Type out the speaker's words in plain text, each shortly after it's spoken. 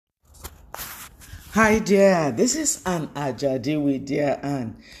Hi dear, this is Anne Ajadi with Dear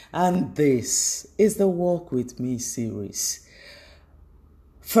Anne, and this is the Walk With Me series.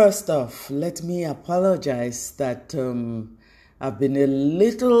 First off, let me apologize that I've been a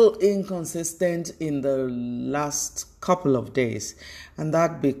little inconsistent in the last couple of days, and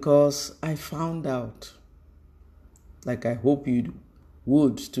that because I found out, like I hope you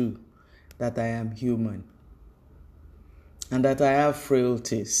would too, that I am human and that I have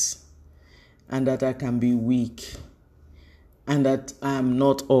frailties and that I can be weak, and that I am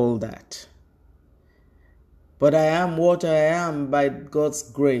not all that. But I am what I am by God's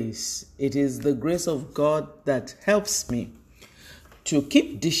grace. It is the grace of God that helps me to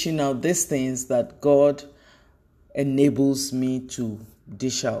keep dishing out these things that God enables me to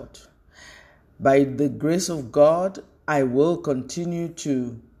dish out. By the grace of God, I will continue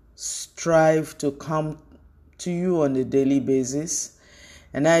to strive to come to you on a daily basis,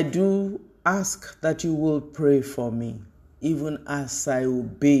 and I do ask that you will pray for me, even as I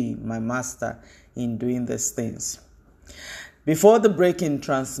obey my master in doing these things. Before the break in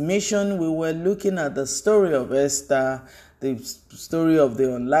transmission, we were looking at the story of Esther, the story of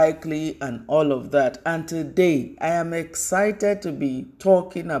the unlikely and all of that. And today, I am excited to be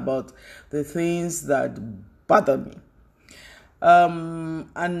talking about the things that bother me.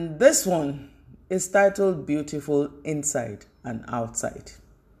 And this one is titled Beautiful Inside and Outside.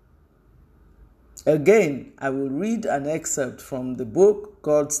 Again, I will read an excerpt from the book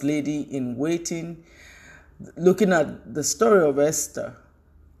God's Lady in Waiting, looking at the story of Esther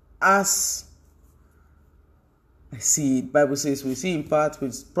as I see it. Bible says we see in part, we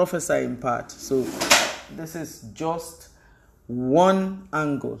prophesy in part. So this is just one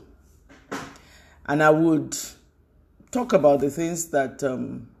angle. And I would talk about the things that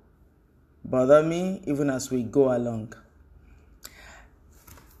bother me even as we go along.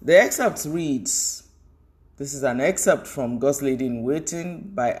 The excerpt reads, this is an excerpt from God's Lady in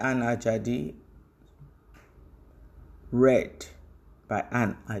Waiting by Anne Ajadi, read by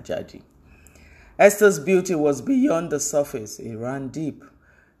Anne Ajadi. Esther's beauty was beyond the surface. It ran deep.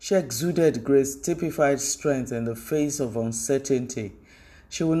 She exuded grace, typified strength in the face of uncertainty.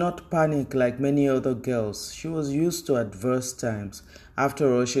 She would not panic like many other girls. She was used to adverse times.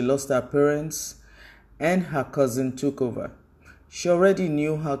 After all, she lost her parents and her cousin took over. She already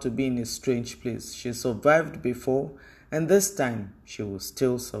knew how to be in a strange place. She survived before, and this time she will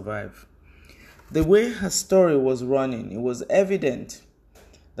still survive. The way her story was running, it was evident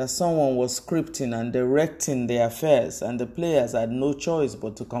that someone was scripting and directing the affairs, and the players had no choice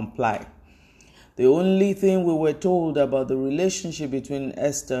but to comply. The only thing we were told about the relationship between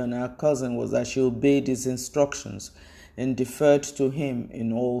Esther and her cousin was that she obeyed his instructions and deferred to him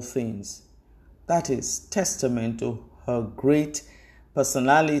in all things. That is testament to her great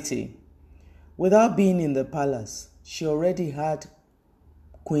personality. Without being in the palace, she already had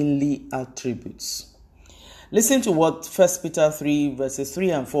queenly attributes. Listen to what 1 Peter 3 verses 3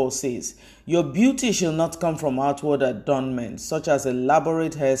 and 4 says. Your beauty shall not come from outward adornment, such as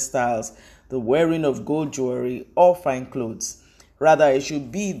elaborate hairstyles, the wearing of gold jewelry, or fine clothes. Rather, it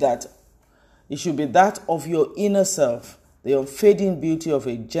should be that of your inner self, the unfading beauty of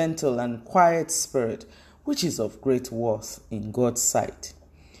a gentle and quiet spirit, which is of great worth in God's sight.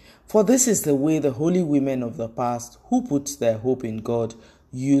 For this is the way the holy women of the past, who put their hope in God,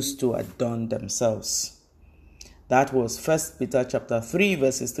 used to adorn themselves. That was 1 Peter chapter 3,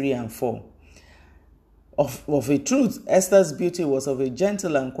 verses 3 and 4. Of a truth, Esther's beauty was of a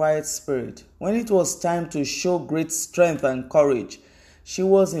gentle and quiet spirit. When it was time to show great strength and courage, she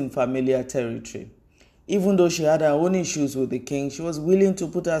was in familiar territory. Even though she had her own issues with the king, she was willing to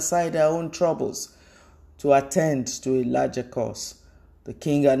put aside her own troubles to attend to a larger cause. The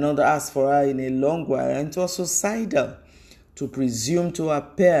king had not asked for her in a long while, and it was suicidal to presume to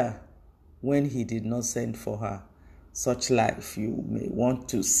appear when he did not send for her. Such life, you may want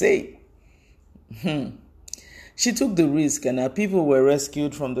to say. She took the risk, and her people were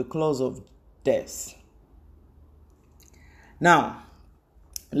rescued from the claws of death. Now,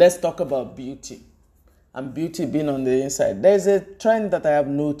 let's talk about beauty. And beauty being on the inside. There's a trend that I have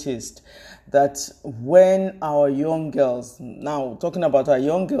noticed that when our young girls, now talking about our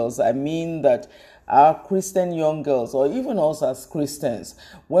young girls, I mean that our Christian young girls, or even us as Christians,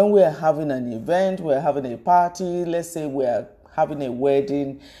 when we're having an event, we're having a party, let's say we're having a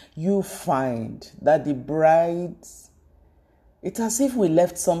wedding, you find that the brides, it's as if we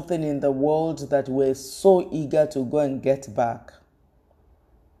left something in the world that we're so eager to go and get back.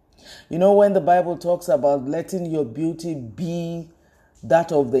 You know, when the Bible talks about letting your beauty be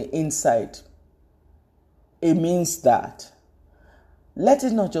that of the inside, it means that Let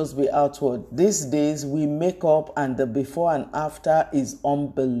it not just be outward. These days we make up and the before and after is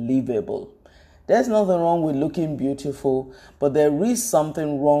unbelievable. There's nothing wrong with looking beautiful, but there is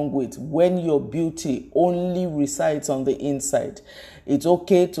something wrong with when your beauty only resides on the inside. It's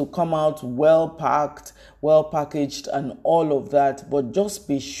okay to come out well packed, well packaged and all of that, but just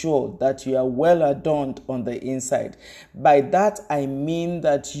be sure that you are well adorned on the inside. By that I mean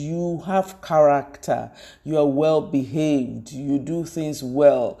that you have character, you are well behaved, you do things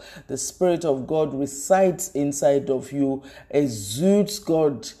well. The Spirit of God resides inside of you, exudes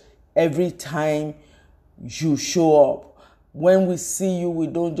God every time you show up. When we see you, we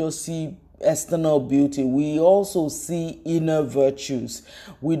don't just see external beauty, we also see inner virtues.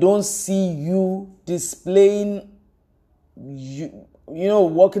 We don't see you displaying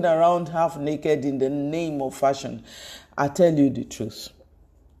walking around half naked in the name of fashion. I tell you the truth,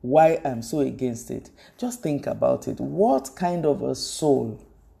 why I'm so against it. Just think about it. What kind of a soul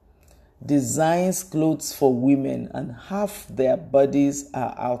designs clothes for women and half their bodies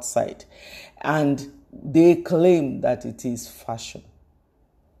are outside and they claim that it is fashion?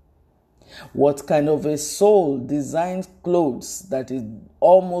 What kind of a soul designs clothes that it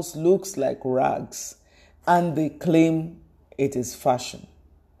almost looks like rags and they claim it is fashion?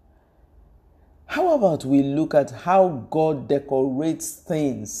 How about we look at how God decorates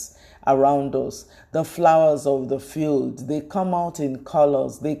things around us? The flowers of the field, they come out in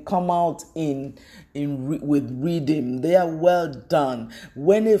colors, they come out with rhythm, they are well done.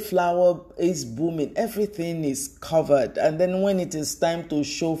 When a flower is blooming, everything is covered, and then when it is time to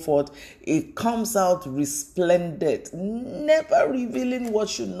show forth, it comes out resplendent, never revealing what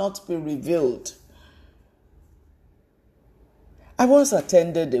should not be revealed. I once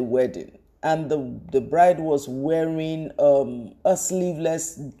attended a wedding, and the bride was wearing a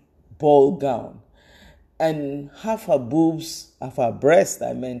sleeveless ball gown, and half her boobs, half her breast,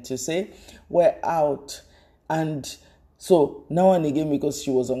 I meant to say, were out. And so now and again, because she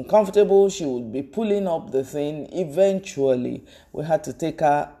was uncomfortable, she would be pulling up the thing. Eventually, we had to take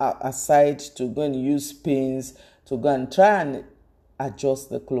her aside to go and use pins to go and try and adjust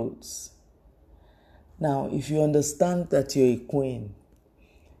the clothes. Now, if you understand that you're a queen,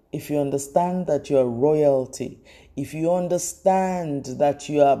 if you understand that you are royalty, if you understand that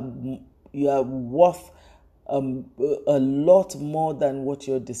you are worth a lot more than what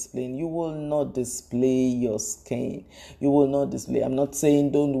you're displaying, you will not display your skin. You will not display. I'm not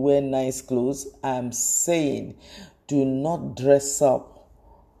saying don't wear nice clothes. I'm saying do not dress up.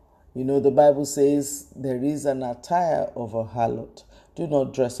 The Bible says there is an attire of a harlot. Do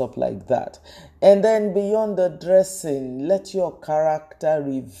not dress up like that. And then beyond the dressing, let your character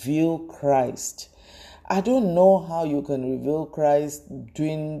reveal Christ. I don't know how you can reveal Christ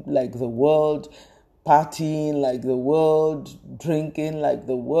doing like the world, partying like the world, drinking like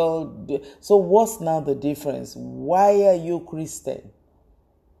the world. So what's now the difference? Why are you Christian?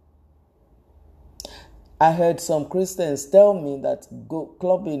 I heard some Christians tell me that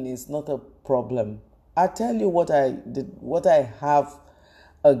clubbing is not a problem. I tell you what I have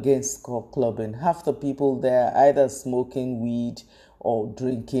against clubbing. Half the people there are either smoking weed or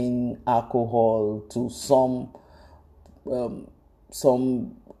drinking alcohol to some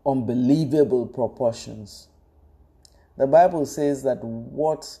unbelievable proportions. The Bible says that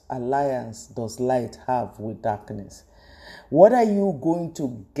what alliance does light have with darkness? What are you going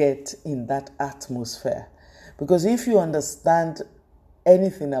to get in that atmosphere? Because if you understand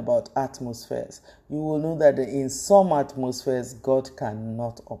anything about atmospheres, you will know that in some atmospheres, God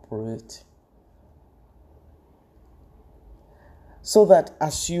cannot operate. So that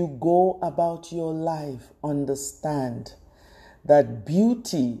as you go about your life, understand that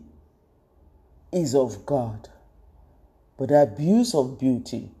beauty is of God, but the abuse of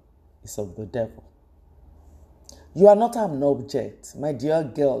beauty is of the devil. You are not an object. My dear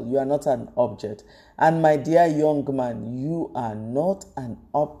girl, you are not an object. And my dear young man, you are not an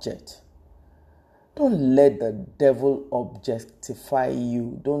object. Don't let the devil objectify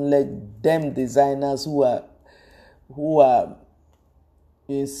you. Don't let them designers who are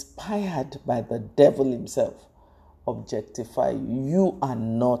inspired by the devil himself objectify you. You are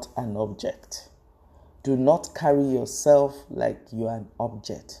not an object. Do not carry yourself like you are an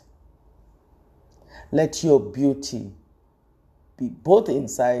object. Let your beauty be both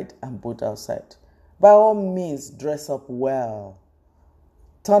inside and both outside. By all means, dress up well.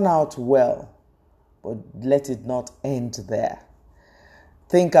 Turn out well. But let it not end there.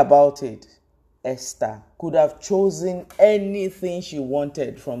 Think about it. Esther could have chosen anything she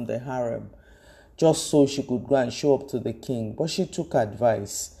wanted from the harem just so she could go and show up to the king. But she took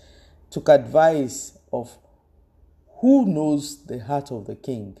advice of who knows the heart of the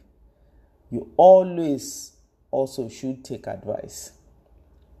king, you always also should take advice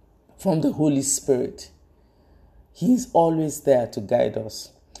from the Holy Spirit. He is always there to guide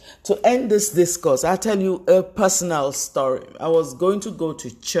us. To end this discourse, I'll tell you a personal story. I was going to go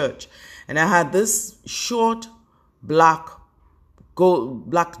to church, and I had this short black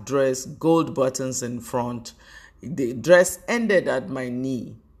dress, gold buttons in front. The dress ended at my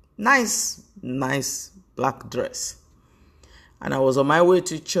knee. Nice black dress. And I was on my way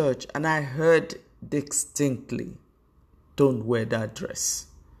to church, and I heard distinctly, "Don't wear that dress."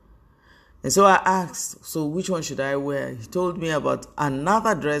 And so I asked, "So which one should I wear?" He told me about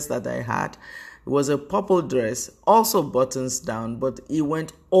another dress that I had. It was a purple dress, also buttons down, but it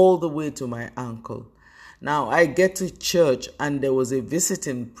went all the way to my ankle. Now I get to church, and there was a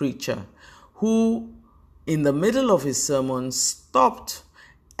visiting preacher who, in the middle of his sermon, stopped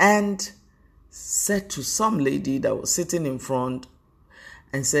and said to some lady that was sitting in front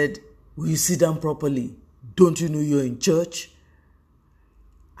and said, "Will you sit down properly? Don't you know you're in church?"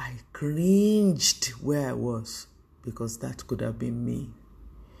 I cringed where I was, because that could have been me.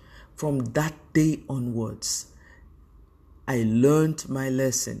 From that day onwards, I learned my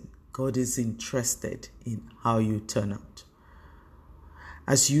lesson. God is interested in how you turn out.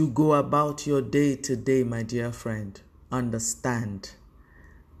 As you go about your day today, my dear friend, understand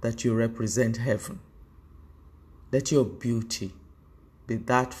that you represent heaven. Let your beauty be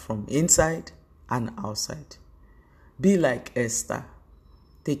that from inside and outside. Be like Esther.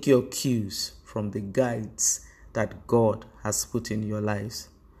 Take your cues from the guides that God has put in your lives.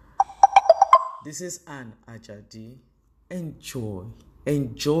 This is Anne Ajadi.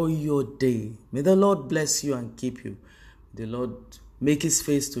 Enjoy your day. May the Lord bless you and keep you. May the Lord make his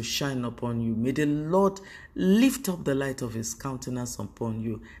face to shine upon you. May the Lord lift up the light of his countenance upon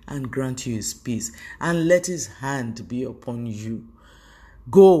you and grant you his peace. And let his hand be upon you.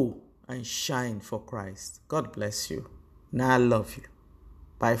 Go and shine for Christ. God bless you. Now I love you.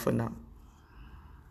 Bye for now.